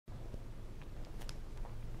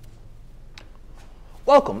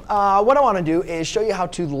Welcome. What I want to do is show you how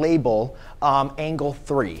to label angle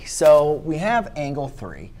 3. So we have angle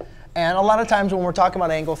 3. And a lot of times when we're talking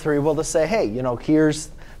about angle 3, we'll just say, hey, you know, there's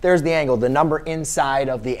the angle. The number inside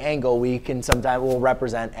of the angle we'll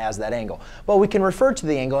represent as that angle. But we can refer to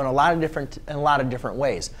the angle in a lot of different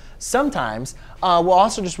ways. Sometimes we'll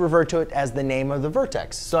also just refer to it as the name of the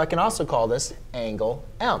vertex. So I can also call this angle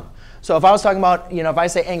M. So if I was talking about, if I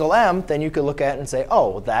say angle M, then you could look at it and say,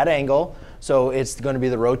 oh, that angle. So it's going to be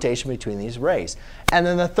the rotation between these rays. And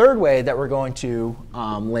then the third way that we're going to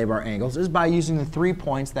label our angles is by using the 3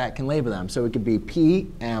 points that can label them. So it could be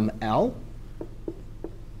PML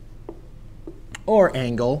or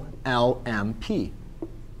angle LMP.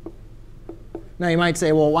 Now you might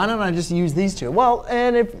say, well, why don't I just use these two? Well,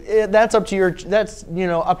 and if that's up to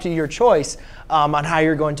your choice on how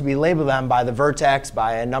you're going to be label them, by the vertex,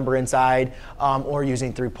 by a number inside, or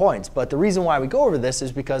using 3 points. But the reason why we go over this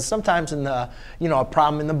is because sometimes in the a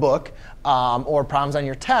problem in the book or problems on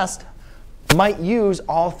your test might use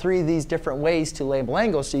all 3 of these different ways to label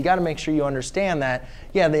angles. So you got to make sure you understand that,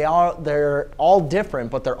 yeah, they're all different,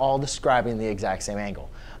 but they're all describing the exact same angle.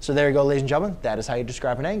 So there you go, ladies and gentlemen. That is how you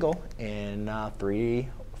describe an angle in 3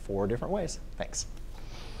 or 4 different ways. Thanks.